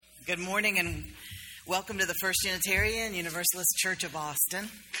Good morning and welcome to the First Unitarian Universalist Church of Austin.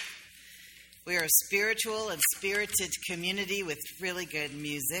 We are a spiritual and spirited community with really good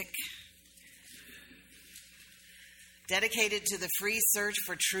music, dedicated to the free search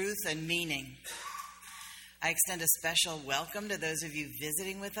for truth and meaning. I extend a special welcome to those of you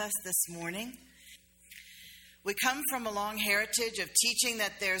visiting with us this morning. We come from a long heritage of teaching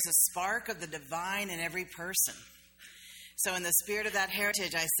that there's a spark of the divine in every person. So in the spirit of that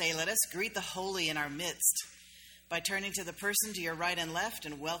heritage, I say, let us greet the holy in our midst by turning to the person to your right and left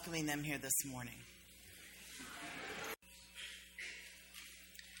and welcoming them here this morning.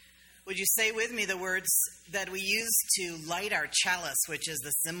 Would you say with me the words that we use to light our chalice, which is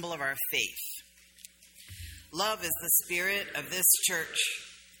the symbol of our faith? Love is the spirit of this church,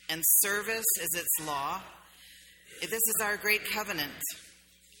 and service is its law. This is our great covenant,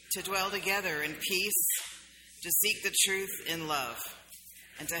 to dwell together in peace, to seek the truth in love,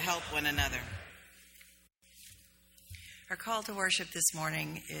 and to help one another. Our call to worship this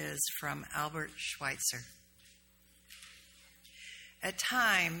morning is from Albert Schweitzer. At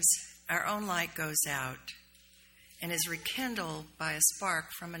times, our own light goes out and is rekindled by a spark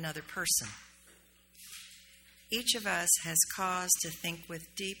from another person. Each of us has cause to think with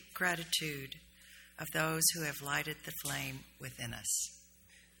deep gratitude of those who have lighted the flame within us.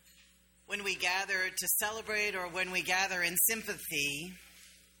 When we gather to celebrate or when we gather in sympathy,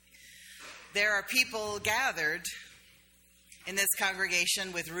 there are people gathered in this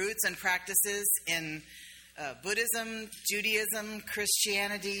congregation with roots and practices in Buddhism, Judaism,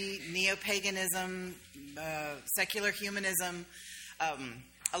 Christianity, neo-paganism, secular humanism,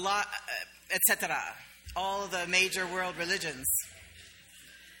 etc. All the major world religions.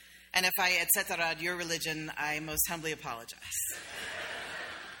 And if I etcetera your religion, I most humbly apologize.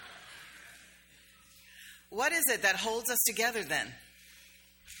 What is it that holds us together then?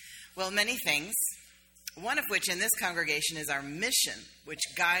 Well, many things, one of which in this congregation is our mission, which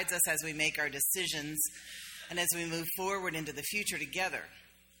guides us as we make our decisions and as we move forward into the future together.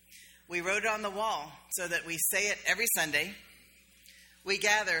 We wrote it on the wall so that we say it every Sunday. We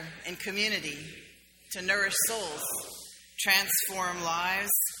gather in community to nourish souls, transform lives,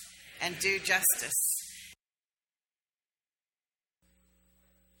 and do justice.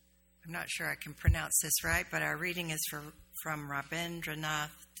 I'm not sure I can pronounce this right, but our reading is from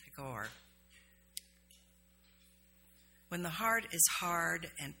Rabindranath Tagore. When the heart is hard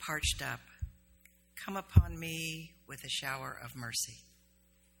and parched up, come upon me with a shower of mercy.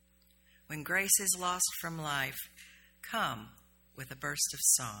 When grace is lost from life, come with a burst of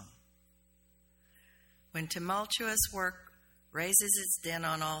song. When tumultuous work raises its din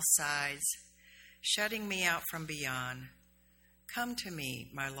on all sides, shutting me out from beyond, come to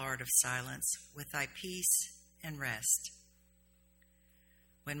me, my Lord of silence, with thy peace and rest.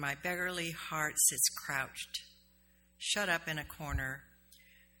 When my beggarly heart sits crouched, shut up in a corner,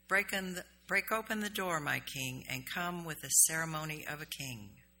 break open the door, my King, and come with the ceremony of a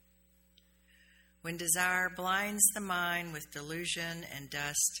king. When desire blinds the mind with delusion and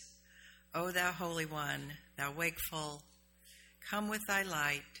dust, O thou Holy One, thou wakeful, come with thy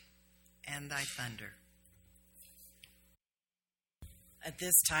light and thy thunder. At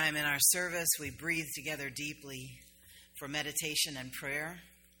this time in our service, we breathe together deeply for meditation and prayer.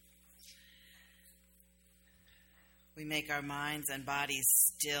 We make our minds and bodies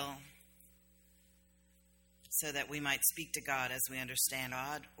still so that we might speak to God as we understand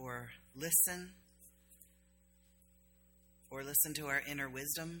God or listen to our inner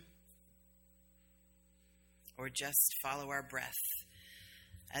wisdom, or just follow our breath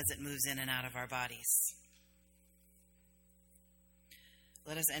as it moves in and out of our bodies.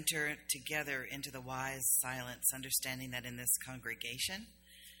 Let us enter together into the wise silence, understanding that in this congregation,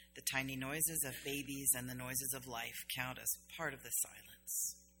 the tiny noises of babies and the noises of life count as part of the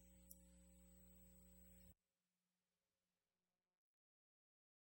silence.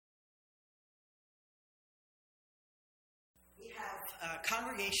 We have a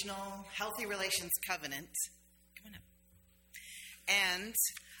congregational healthy relations covenant. Come on up. And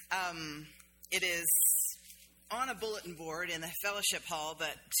it is on a bulletin board in the fellowship hall,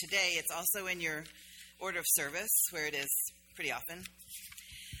 but today it's also in your order of service, where it is pretty often.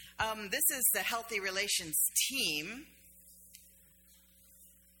 This is the Healthy Relations team.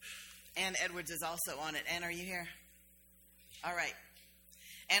 Ann Edwards is also on it. Ann, are you here? All right.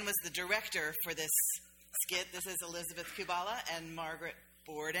 Ann was the director for this skit. This is Elizabeth Kubala and Margaret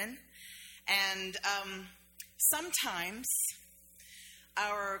Borden. And sometimes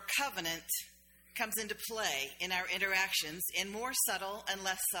our covenant comes into play in our interactions in more subtle and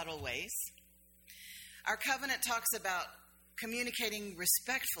less subtle ways. Our covenant talks about communicating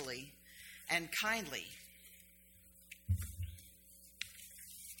respectfully and kindly.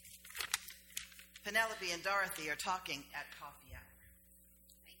 Penelope and Dorothy are talking at coffee hour.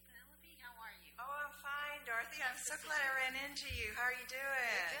 Hey, Penelope, how are you? Oh, I'm fine, Dorothy. I'm so glad I ran into you. How are you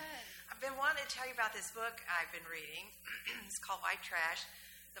doing? Good. I've been wanting to tell you about this book I've been reading. It's called White Trash,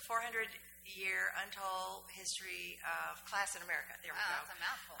 The 400-Year Untold History of Class in America. There we go. That's a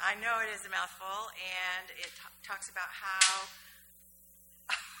mouthful. I know it is a mouthful, and it talks about how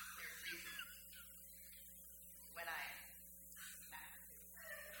when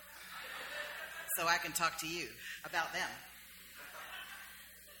so I can talk to you about them.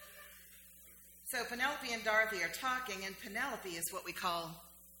 So Penelope and Dorothy are talking, and Penelope is what we call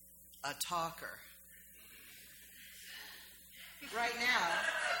a talker. Right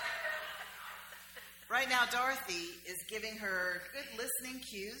now, Dorothy is giving her good listening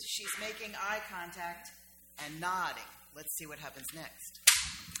cues. She's making eye contact and nodding. Let's see what happens next.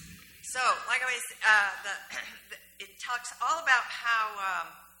 So, like I was, it talks all about how,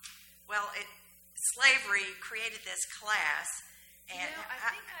 slavery created this class, and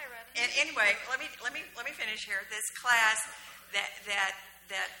I think I read it. And anyway, let me finish here. This class that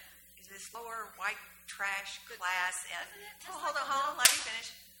this lower white trash class, and hold on, let me finish.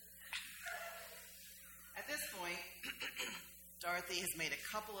 At this point, Dorothy has made a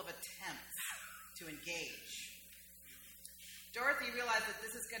couple of attempts to engage. Dorothy realized that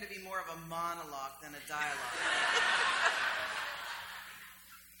this is going to be more of a monologue than a dialogue.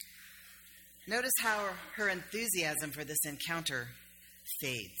 Notice how her enthusiasm for this encounter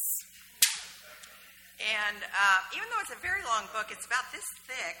fades. And even though it's a very long book, it's about this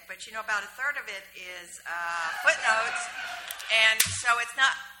thick, but about a third of it is footnotes, and so it's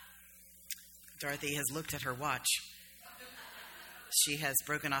not. Dorothy has looked at her watch. She has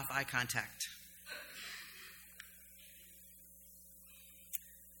broken off eye contact.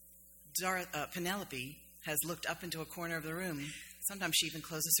 Penelope has looked up into a corner of the room. Sometimes she even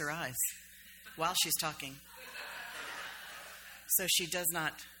closes her eyes while she's talking, so she does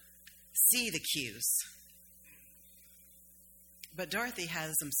not see the cues. But Dorothy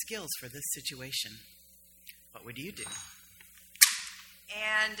has some skills for this situation. What would you do?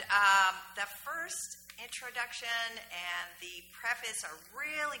 And the first introduction and the preface are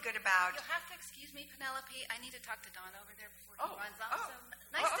really good about. You'll have to excuse me, Penelope. I need to talk to Don over there before he runs off. So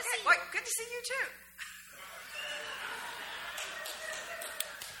nice okay. to see you. Well, good to see you too.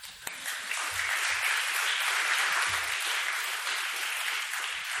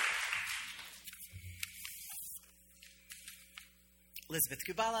 Elizabeth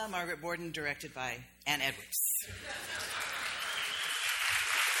Kubala, Margaret Borden, directed by Ann Edwards.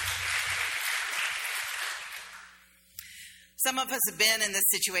 Some of us have been in this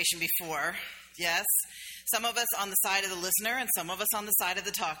situation before, yes. Some of us on the side of the listener, and some of us on the side of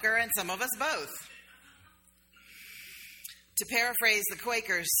the talker, and some of us both. To paraphrase the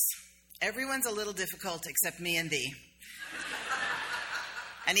Quakers, everyone's a little difficult except me and thee.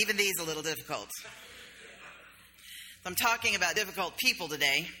 And even thee's a little difficult. I'm talking about difficult people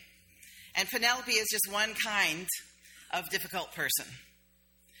today, and Penelope is just one kind of difficult person.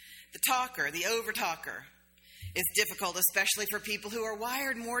 The talker, the over-talker, is difficult, especially for people who are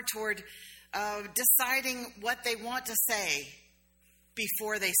wired more toward deciding what they want to say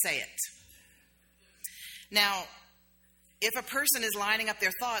before they say it. Now, if a person is lining up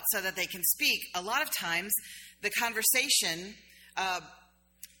their thoughts so that they can speak, a lot of times the conversation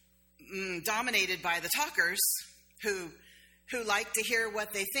dominated by the talkers who like to hear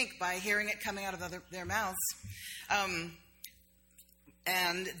what they think by hearing it coming out of their mouths.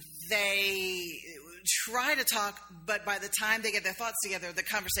 And they try to talk, but by the time they get their thoughts together, the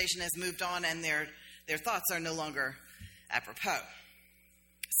conversation has moved on and their thoughts are no longer apropos.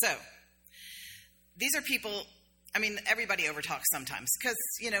 So, these are people, everybody overtalks sometimes because,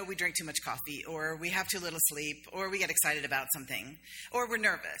 we drink too much coffee, or we have too little sleep, or we get excited about something, or we're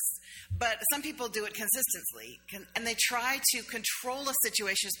nervous. But some people do it consistently, and they try to control a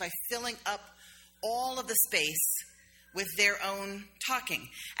situation by filling up all of the space with their own talking.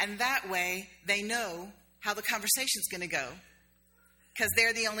 And that way, they know how the conversation's going to go because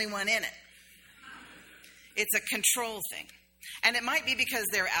they're the only one in it. It's a control thing. And it might be because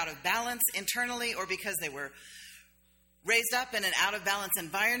they're out of balance internally, or because they were raised up in an out-of-balance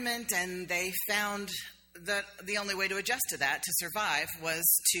environment, and they found that the only way to adjust to that, to survive, was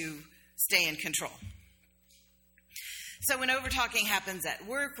to stay in control. So when over-talking happens at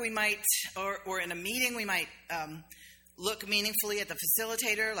work, we might, or in a meeting, we might look meaningfully at the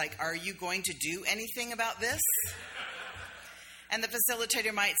facilitator, like, are you going to do anything about this? And the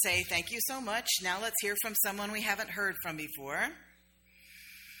facilitator might say, thank you so much. Now let's hear from someone we haven't heard from before.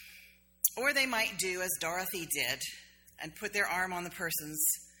 Or they might do as Dorothy did and put their hand on the person's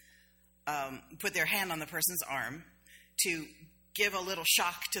arm to give a little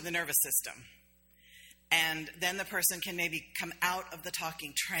shock to the nervous system. And then the person can maybe come out of the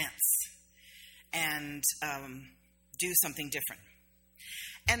talking trance and do something different.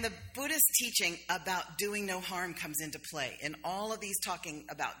 And the Buddhist teaching about doing no harm comes into play in all of these talking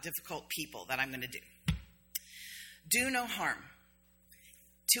about difficult people that I'm going to do. Do no harm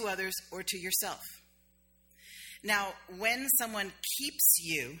to others or to yourself. Now, when someone keeps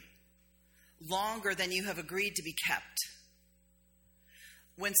you longer than you have agreed to be kept,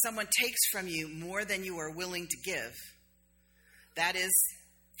 when someone takes from you more than you are willing to give, that is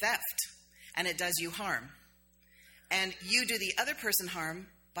theft, and it does you harm. And you do the other person harm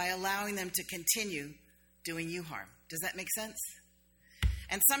by allowing them to continue doing you harm. Does that make sense?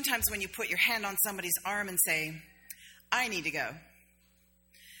 And sometimes when you put your hand on somebody's arm and say, I need to go,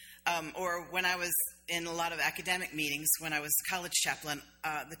 or when I was in a lot of academic meetings, when I was college chaplain,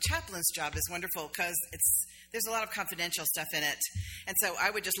 the chaplain's job is wonderful because there's a lot of confidential stuff in it. And so I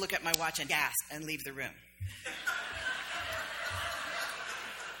would just look at my watch and gasp and leave the room.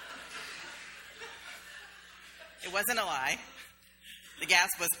 It wasn't a lie. The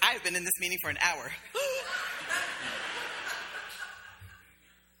gasp was, I've been in this meeting for an hour.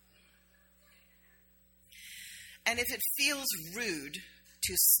 And if it feels rude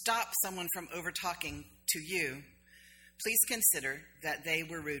to stop someone from over-talking to you, please consider that they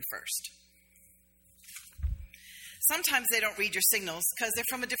were rude first. Sometimes they don't read your signals because they're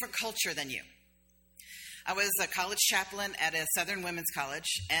from a different culture than you. I was a college chaplain at a Southern women's college,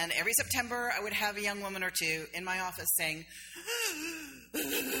 and every September I would have a young woman or two in my office saying,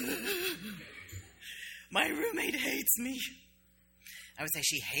 my roommate hates me. I would say,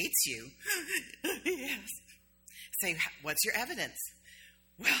 she hates you? Yes. Say, what's your evidence?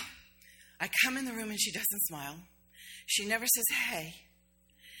 Well, I come in the room and she doesn't smile. She never says, hey.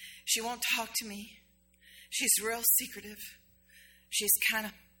 She won't talk to me. She's real secretive. She's kind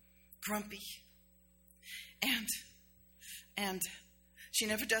of grumpy. And she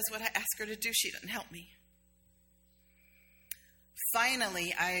never does what I ask her to do. She doesn't help me.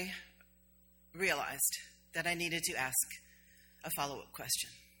 Finally, I realized that I needed to ask a follow-up question.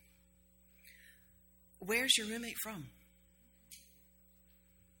 Where's your roommate from?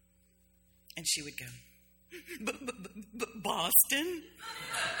 And she would go, Boston?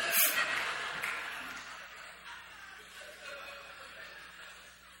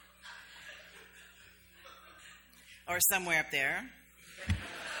 Or somewhere up there.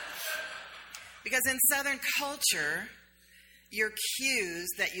 Because in Southern culture, your cues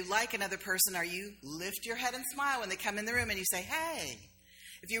that you like another person are you lift your head and smile when they come in the room and you say, hey.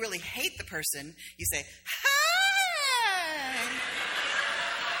 If you really hate the person, you say, hi.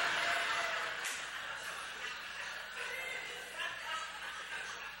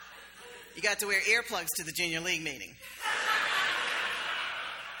 You got to wear earplugs to the junior league meeting.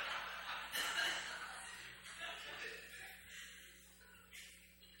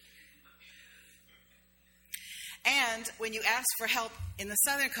 And when you ask for help in the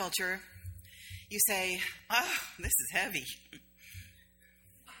Southern culture, you say, oh, this is heavy.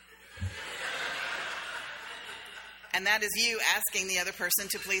 And that is you asking the other person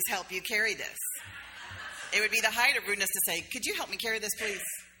to please help you carry this. It would be the height of rudeness to say, could you help me carry this, please?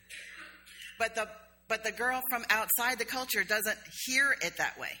 But the girl from outside the culture doesn't hear it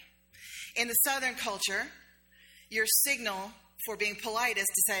that way. In the Southern culture, your signal for being polite is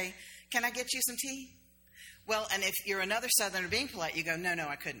to say, can I get you some tea? Well, and if you're another Southerner being polite, you go, no,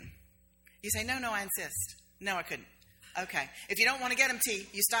 I couldn't. You say, no, I insist. No, I couldn't. Okay. If you don't want to get him tea,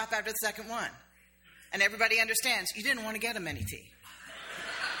 you stop after the second one. And everybody understands you didn't want to get him any tea.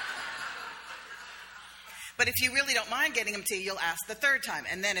 But if you really don't mind getting them tea, you'll ask the third time.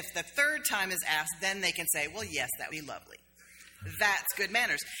 And then if the third time is asked, then they can say, well, yes, that would be lovely. That's good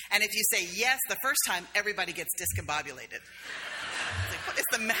manners. And if you say yes the first time, everybody gets discombobulated. It's like, what is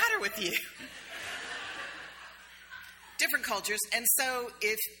the matter with you? Different cultures. And so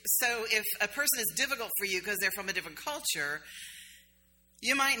if a person is difficult for you because they're from a different culture,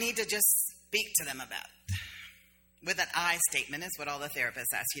 you might need to just speak to them about it. With an I statement is what all the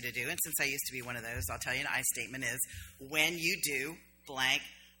therapists ask you to do. And since I used to be one of those, I'll tell you an I statement is, when you do blank,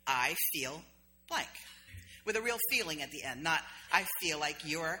 I feel blank. With a real feeling at the end, not I feel like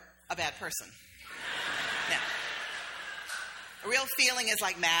you're a bad person. No. A real feeling is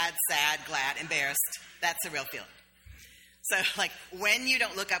like mad, sad, glad, embarrassed. That's a real feeling. So like when you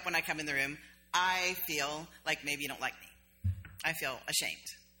don't look up when I come in the room, I feel like maybe you don't like me. I feel ashamed.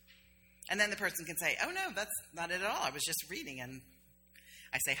 And then the person can say, oh, no, that's not it at all. I was just reading, and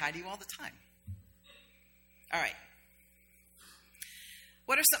I say hi to you all the time. All right.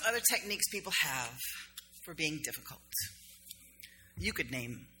 What are some other techniques people have for being difficult? You could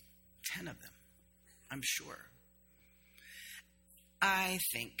name 10 of them, I'm sure. I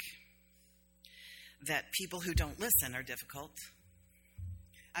think that people who don't listen are difficult.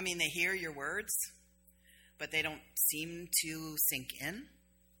 I mean, they hear your words, but they don't seem to sink in.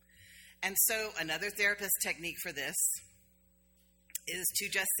 And so another therapist technique for this is to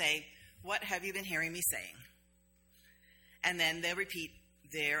just say, what have you been hearing me saying? And then they'll repeat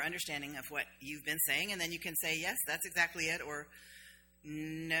their understanding of what you've been saying, and then you can say, yes, that's exactly it, or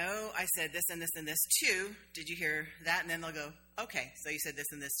no, I said this and this and this too. Did you hear that? And then they'll go, okay, so you said this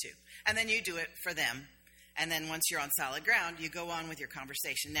and this too. And then you do it for them. And then once you're on solid ground, you go on with your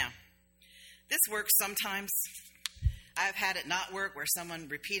conversation. Now, this works sometimes. I've had it not work where someone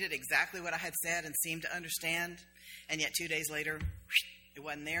repeated exactly what I had said and seemed to understand, and yet 2 days later, it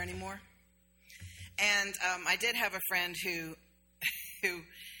wasn't there anymore. And I did have a friend who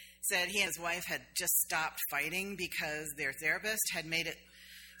said he and his wife had just stopped fighting because their therapist had made it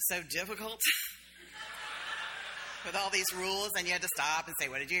so difficult with all these rules, and you had to stop and say,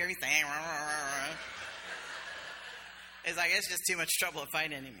 what did you hear me saying? It's like, it's just too much trouble to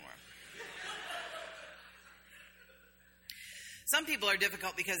fight anymore. Some people are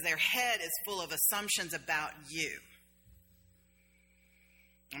difficult because their head is full of assumptions about you.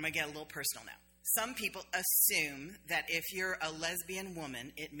 I'm going to get a little personal now. Some people assume that if you're a lesbian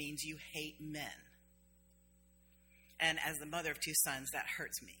woman, it means you hate men. And as the mother of 2 sons, that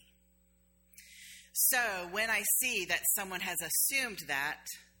hurts me. So when I see that someone has assumed that,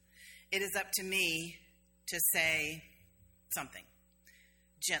 it is up to me to say something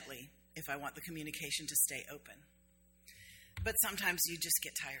gently if I want the communication to stay open. But sometimes you just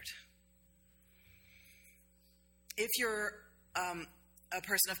get tired. If you're a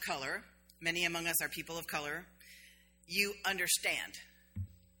person of color, many among us are people of color, you understand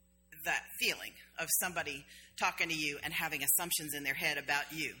that feeling of somebody talking to you and having assumptions in their head about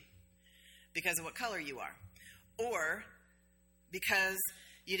you because of what color you are, or because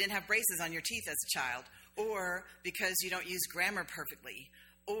you didn't have braces on your teeth as a child, or because you don't use grammar perfectly,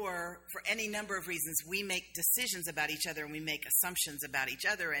 or for any number of reasons. We make decisions about each other and we make assumptions about each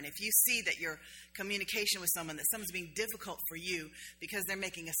other. And if you see that your communication with someone, that someone's being difficult for you because they're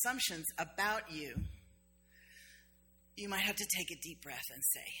making assumptions about you, you might have to take a deep breath and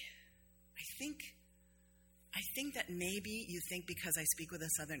say, I think that maybe you think because I speak with a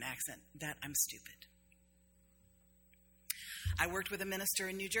Southern accent that I'm stupid. I worked with a minister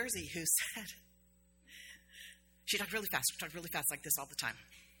in New Jersey who said, she talked really fast like this all the time.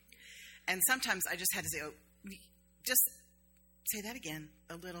 And sometimes I just had to say, just say that again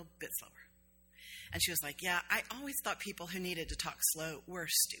a little bit slower. And she was like, yeah, I always thought people who needed to talk slow were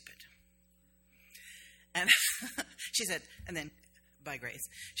stupid. And she said, and then by grace,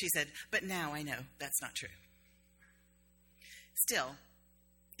 she said, but now I know that's not true. Still,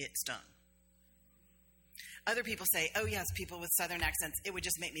 it's done. Other people say, oh yes, people with Southern accents, it would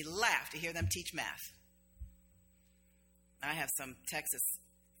just make me laugh to hear them teach math. I have some Texas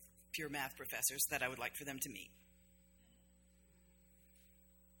pure math professors that I would like for them to meet.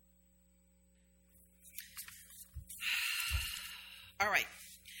 All right.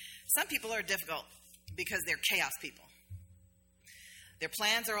 Some people are difficult because they're chaos people. Their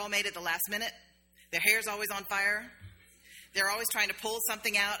plans are all made at the last minute. Their hair's always on fire. They're always trying to pull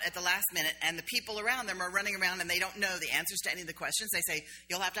something out at the last minute, and the people around them are running around and they don't know the answers to any of the questions. They say,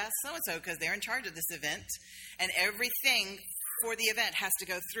 you'll have to ask so-and-so because they're in charge of this event. And everything for the event has to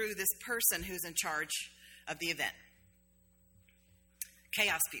go through this person who's in charge of the event.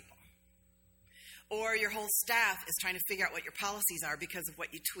 Chaos people. Or your whole staff is trying to figure out what your policies are because of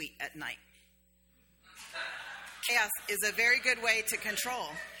what you tweet at night. Chaos is a very good way to control.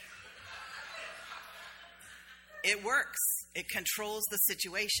 It works. It controls the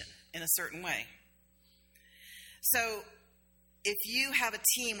situation in a certain way. So if you have a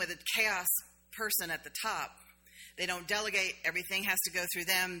team with a chaos person at the top, they don't delegate. Everything has to go through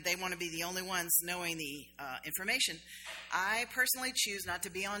them. They want to be the only ones knowing the information. I personally choose not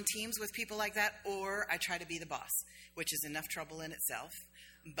to be on teams with people like that, or I try to be the boss, which is enough trouble in itself.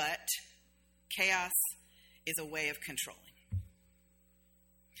 But chaos is a way of controlling.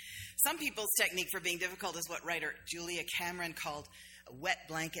 Some people's technique for being difficult is what writer Julia Cameron called a wet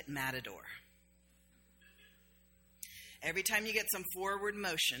blanket matador. Every time you get some forward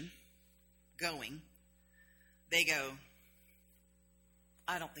motion going, they go,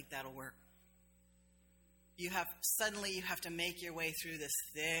 I don't think that'll work. you have to make your way through this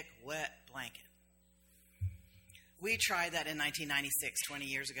thick, wet blanket. We tried that in 1996, 20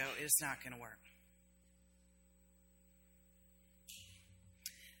 years ago. It's not going to work.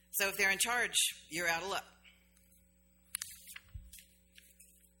 So if they're in charge, you're out of luck.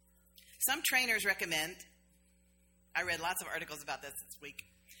 Some trainers recommend, I read lots of articles about this week,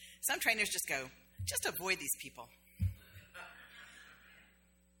 some trainers just go, just avoid these people.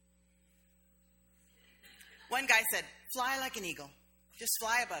 One guy said, fly like an eagle. Just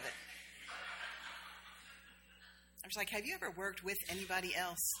fly above it. I was like, have you ever worked with anybody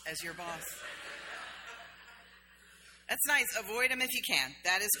else as your boss? That's nice. Avoid them if you can.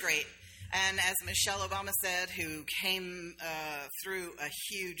 That is great. And as Michelle Obama said, who came through a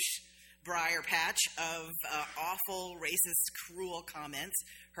huge briar patch of awful, racist, cruel comments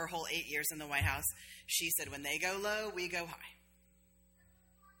her whole 8 years in the White House, she said, when they go low, we go high.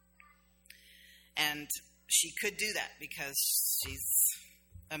 And she could do that because she's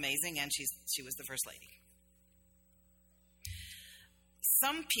amazing and she was the first lady.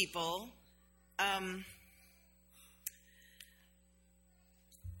 Some people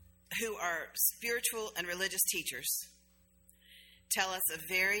who are spiritual and religious teachers tell us a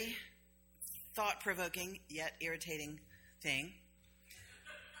very thought-provoking yet irritating thing,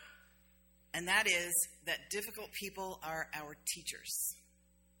 and that is that difficult people are our teachers.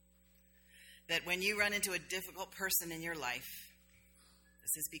 That when you run into a difficult person in your life,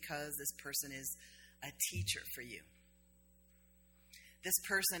 this is because this person is a teacher for you. This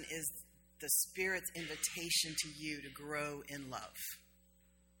person is the Spirit's invitation to you to grow in love.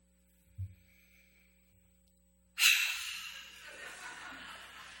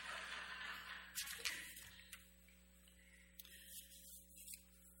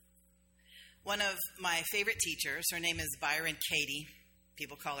 One of my favorite teachers, her name is Byron Katie.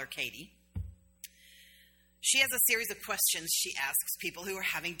 People call her Katie. She has a series of questions she asks people who are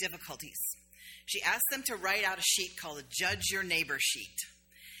having difficulties. She asks them to write out a sheet called a Judge Your Neighbor sheet.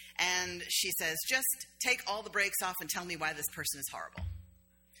 And she says, just take all the brakes off and tell me why this person is horrible.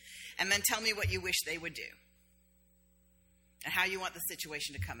 And then tell me what you wish they would do. And how you want the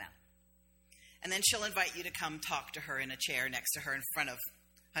situation to come out. And then she'll invite you to come talk to her in a chair next to her in front of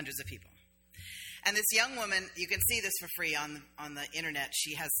hundreds of people. And this young woman, you can see this for free on the internet.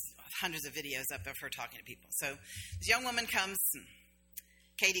 She has hundreds of videos up of her talking to people. So this young woman comes, and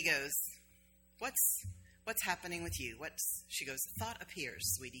Katie goes, What's happening with you? She goes, thought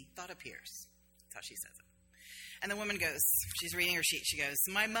appears, sweetie, thought appears. That's how she says it. And the woman goes, she's reading her sheet, she goes,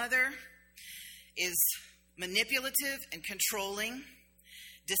 my mother is manipulative and controlling,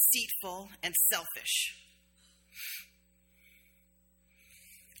 deceitful and selfish.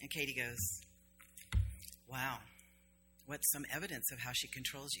 And Katie goes, wow, what's some evidence of how she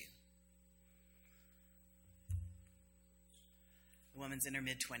controls you? The woman's in her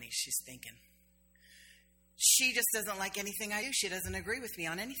mid-20s. She's thinking. She just doesn't like anything I do. She doesn't agree with me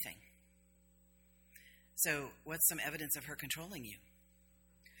on anything. So what's some evidence of her controlling you?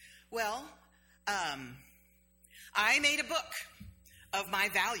 Well, I made a book of my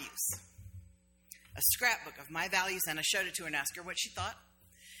values, a scrapbook of my values, and I showed it to her and asked her what she thought.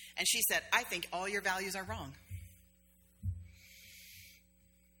 And she said, I think all your values are wrong.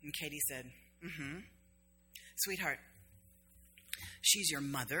 And Katie said, sweetheart, she's your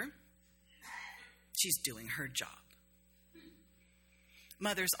mother. She's doing her job.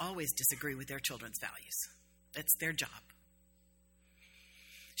 Mothers always disagree with their children's values. That's their job.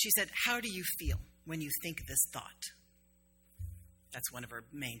 She said, how do you feel when you think this thought? That's one of her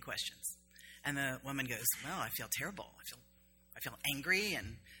main questions. And the woman goes, well, I feel terrible. I feel angry.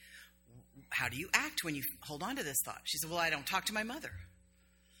 And how do you act when you hold on to this thought? She said, well, I don't talk to my mother.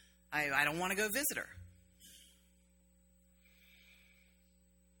 I don't want to go visit her.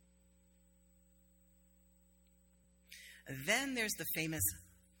 Then there's the famous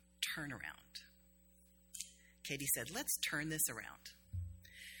turnaround. Katie said, let's turn this around.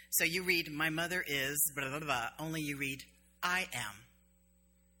 So you read, my mother is, blah, blah, blah, only you read, I am.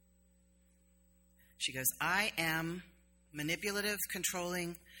 She goes, I am manipulative,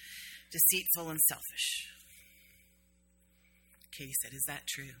 controlling, deceitful, and selfish. Katie said, is that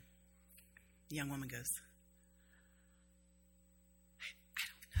true? The young woman goes,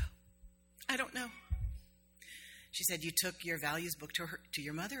 I don't know. She said, you took your values book to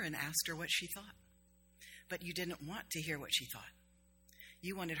your mother and asked her what she thought. But you didn't want to hear what she thought.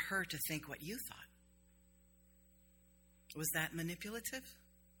 You wanted her to think what you thought. Was that manipulative?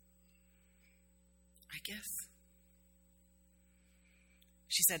 I guess.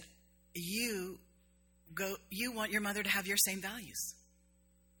 She said, you want your mother to have your same values.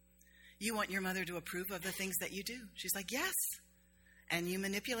 You want your mother to approve of the things that you do? She's like, yes. And you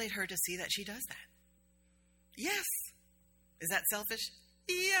manipulate her to see that she does that. Yes. Is that selfish?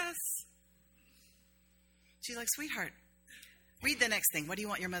 Yes. She's like, sweetheart, read the next thing. What do you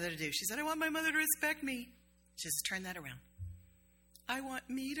want your mother to do? She said, I want my mother to respect me. She says, turn that around. I want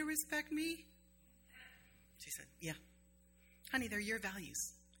me to respect me. She said, yeah. Honey, they're your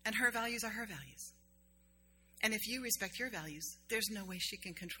values. And her values are her values. And if you respect your values, there's no way she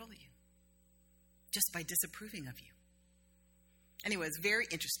can control you just by disapproving of you. Anyway, it's very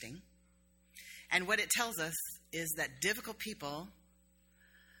interesting. And what it tells us is that difficult people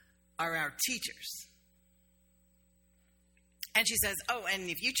are our teachers. And she says, oh, and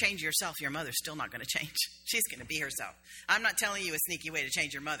if you change yourself, your mother's still not going to change. She's going to be herself. I'm not telling you a sneaky way to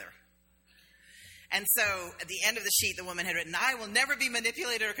change your mother. And so at the end of the sheet, the woman had written, I will never be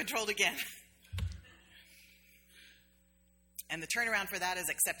manipulated or controlled again. And the turnaround for that is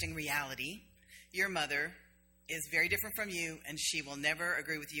accepting reality. Your mother is very different from you, and she will never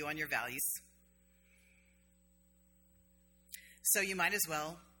agree with you on your values. So you might as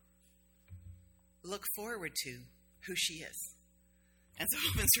well look forward to who she is. And so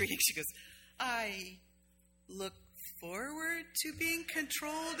the woman's reading, she goes, I look forward to being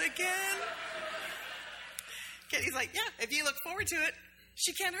controlled again. Katie's like, yeah, if you look forward to it,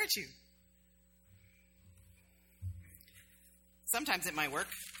 she can't hurt you. Sometimes it might work.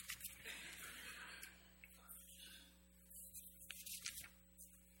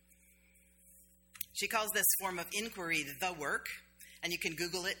 She calls this form of inquiry the work, and you can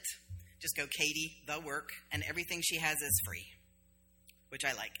Google it. Just go Katie, the work, and everything she has is free, which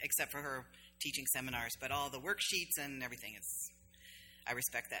I like, except for her teaching seminars, but all the worksheets and everything is, I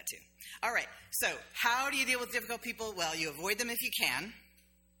respect that too. All right, so how do you deal with difficult people? Well, you avoid them if you can.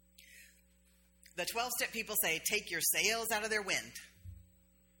 The 12-step people say, take your sails out of their wind.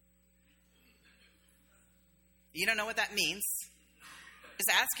 You don't know what that means.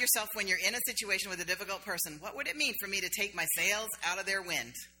 Just ask yourself when you're in a situation with a difficult person, what would it mean for me to take my sails out of their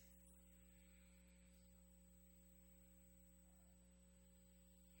wind?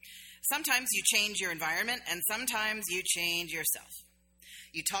 Sometimes you change your environment, and sometimes you change yourself.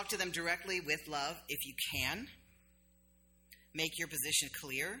 You talk to them directly with love if you can. Make your position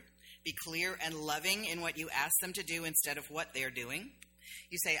clear. Be clear and loving in what you ask them to do instead of what they're doing.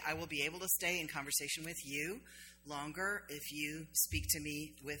 You say, I will be able to stay in conversation with you longer if you speak to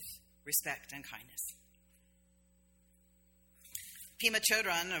me with respect and kindness. Pema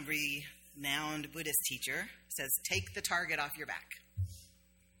Chodron, a renowned Buddhist teacher, says, take the target off your back.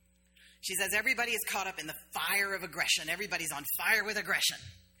 She says, everybody is caught up in the fire of aggression. Everybody's on fire with aggression.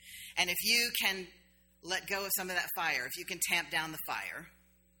 And if you can let go of some of that fire, if you can tamp down the fire,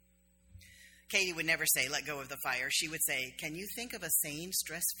 Katie would never say, let go of the fire. She would say, can you think of a sane,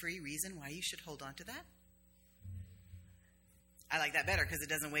 stress-free reason why you should hold on to that? I like that better because it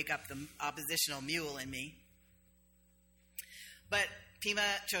doesn't wake up the oppositional mule in me. But Pema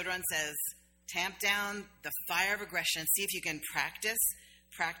Chodron says, tamp down the fire of aggression. See if you can practice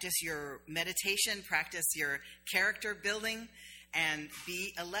your meditation, practice your character building, and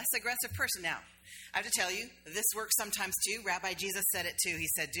be a less aggressive person. Now, I have to tell you, this works sometimes too. Rabbi Jesus said it too. He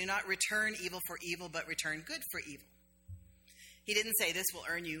said, do not return evil for evil, but return good for evil. He didn't say this will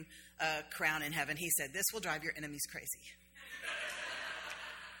earn you a crown in heaven. He said, this will drive your enemies crazy.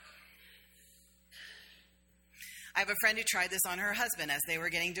 I have a friend who tried this on her husband as they were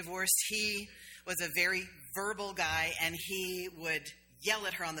getting divorced. He was a very verbal guy, and he would yell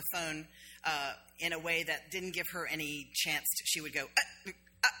at her on the phone in a way that didn't give her any chance. She would go,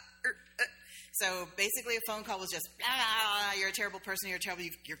 So basically a phone call was just, you're a terrible person,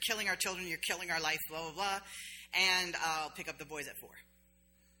 you're killing our children, you're killing our life, blah, blah, blah, and I'll pick up the boys at 4.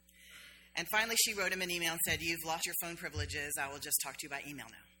 And finally she wrote him an email and said, you've lost your phone privileges, I will just talk to you by email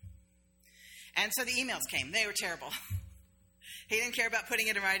now. And so the emails came. They were terrible. He didn't care about putting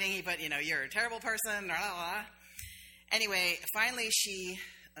it in writing. He put, you're a terrible person, blah, blah, blah. Anyway, finally she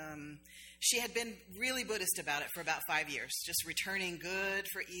had been really Buddhist about it for about 5 years, just returning good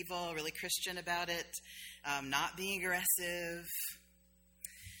for evil, really Christian about it, not being aggressive.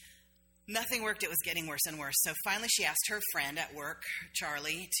 Nothing worked. It was getting worse and worse. So finally she asked her friend at work,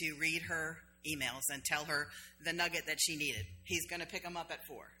 Charlie, to read her emails and tell her the nugget that she needed. He's going to pick them up at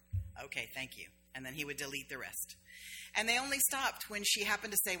 4. Okay, thank you. And then he would delete the rest. And they only stopped when she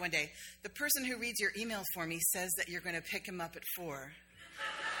happened to say one day, the person who reads your emails for me says that you're going to pick him up at 4.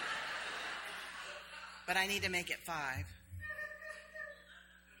 But I need to make it 5.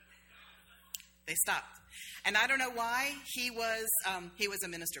 They stopped. And I don't know why he was a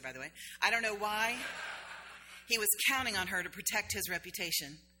minister, by the way. I don't know why he was counting on her to protect his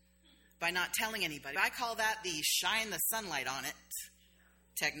reputation. by not telling anybody. I call that the shine the sunlight on it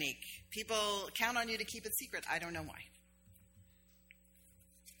technique. People count on you to keep it secret. I don't know why.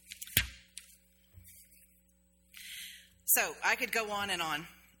 So I could go on and on,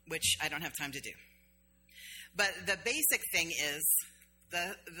 which I don't have time to do. But the basic thing is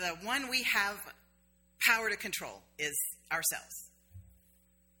the one we have power to control is ourselves.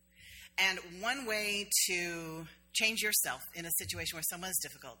 And one way to change yourself in a situation where someone is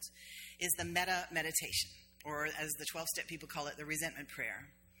difficult is the metta meditation, or as the 12-step people call it, the resentment prayer,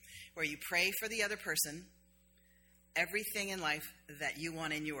 where you pray for the other person everything in life that you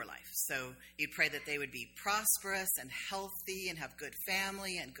want in your life. So you'd pray that they would be prosperous and healthy and have good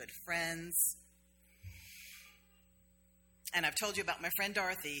family and good friends. And I've told you about my friend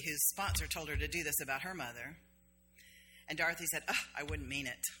Dorothy, whose sponsor told her to do this about her mother. And Dorothy said, I wouldn't mean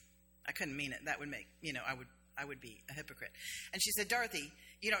it. I couldn't mean it. That would make, I would be a hypocrite. And she said, Dorothy,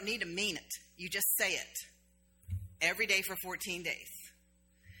 you don't need to mean it. You just say it every day for 14 days.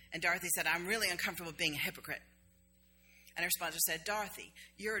 And Dorothy said, I'm really uncomfortable being a hypocrite. And her sponsor said, Dorothy,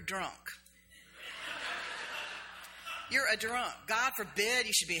 you're a drunk. You're a drunk. God forbid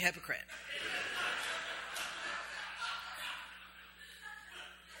you should be a hypocrite.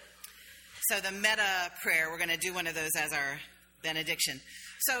 So the metta prayer, we're going to do one of those as our benediction.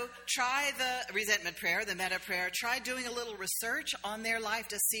 So try the resentment prayer, the metta prayer. Try doing a little research on their life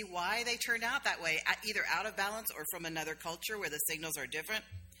to see why they turned out that way, either out of balance or from another culture where the signals are different.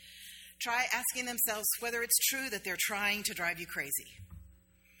 Try asking themselves whether it's true that they're trying to drive you crazy.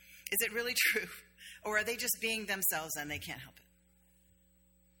 Is it really true? Or are they just being themselves and they can't help it?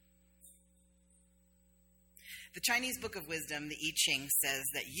 The Chinese Book of Wisdom, the I Ching, says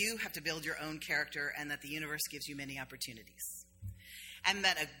that you have to build your own character and that the universe gives you many opportunities. And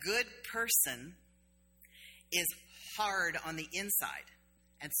that a good person is hard on the inside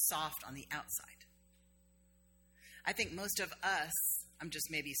and soft on the outside. I think most of us, I'm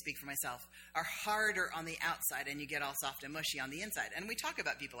just maybe speak for myself, are harder on the outside and you get all soft and mushy on the inside. And we talk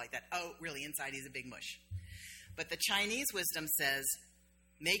about people like that. Oh, really, inside he's a big mush. But the Chinese wisdom says,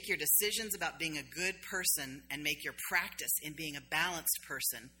 make your decisions about being a good person and make your practice in being a balanced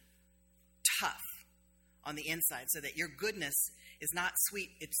person tough on the inside so that your goodness is not sweet,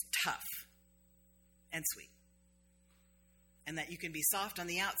 it's tough and sweet. And that you can be soft on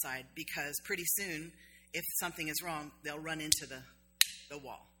the outside because pretty soon, if something is wrong, they'll run into the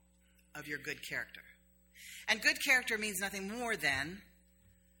wall of your good character. And good character means nothing more than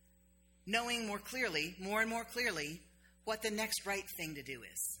knowing more and more clearly, what the next right thing to do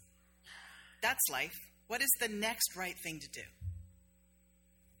is. That's life. What is the next right thing to do?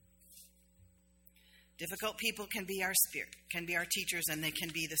 Difficult people can be our spirit, can be our teachers, and they can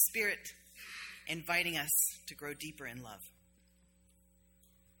be the Spirit inviting us to grow deeper in love.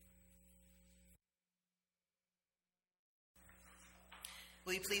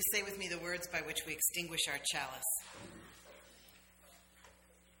 Will you please say with me the words by which we extinguish our chalice?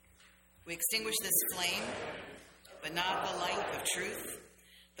 We extinguish this flame, but not the light of truth,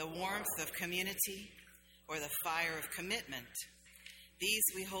 the warmth of community, or the fire of commitment. These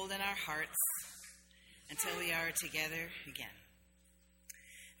we hold in our hearts until we are together again.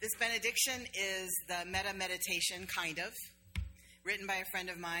 This benediction is the metta meditation, kind of, written by a friend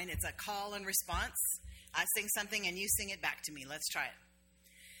of mine. It's a call and response. I sing something and you sing it back to me. Let's try it.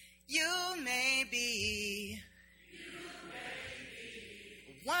 You may be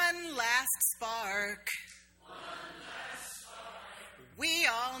one last spark. We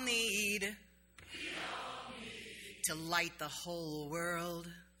all need to light the whole world.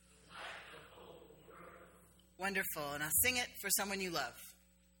 Wonderful. And I'll sing it for someone you love.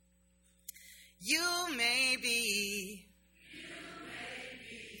 You may be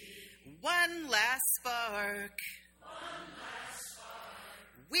one last spark.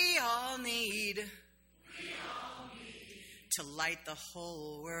 We all need to light the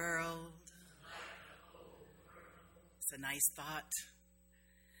whole world. It's a nice thought.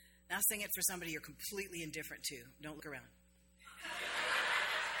 Now sing it for somebody you're completely indifferent to. Don't look around.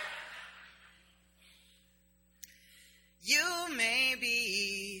 You may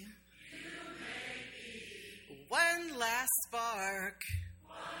be one last spark.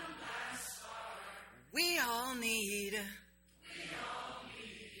 We all need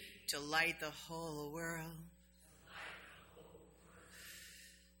to light the whole world.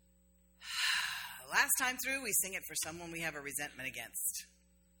 Last time through, we sing it for someone we have a resentment against.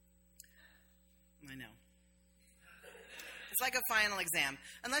 I know. It's like a final exam.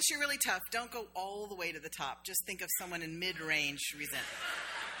 Unless you're really tough, don't go all the way to the top. Just think of someone in mid-range resentment.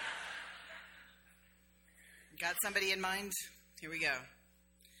 Got somebody in mind? Here we go.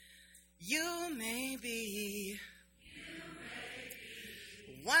 You may be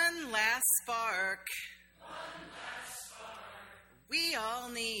one last spark. We all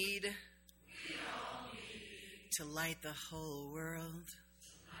need to light the whole world.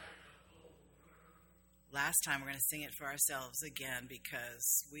 Last time we're going to sing it for ourselves again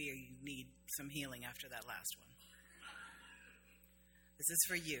because we need some healing after that last one. This is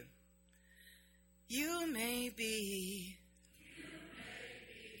for you. You may be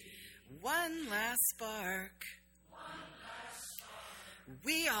one last spark.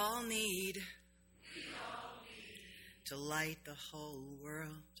 We all need to light the whole world.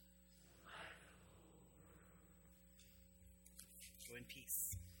 Go in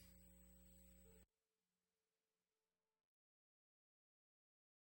peace.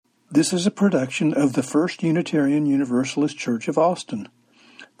 This is a production of the First Unitarian Universalist Church of Austin.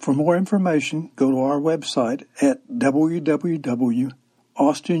 For more information, go to our website at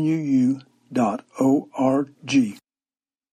www.austinuu.org.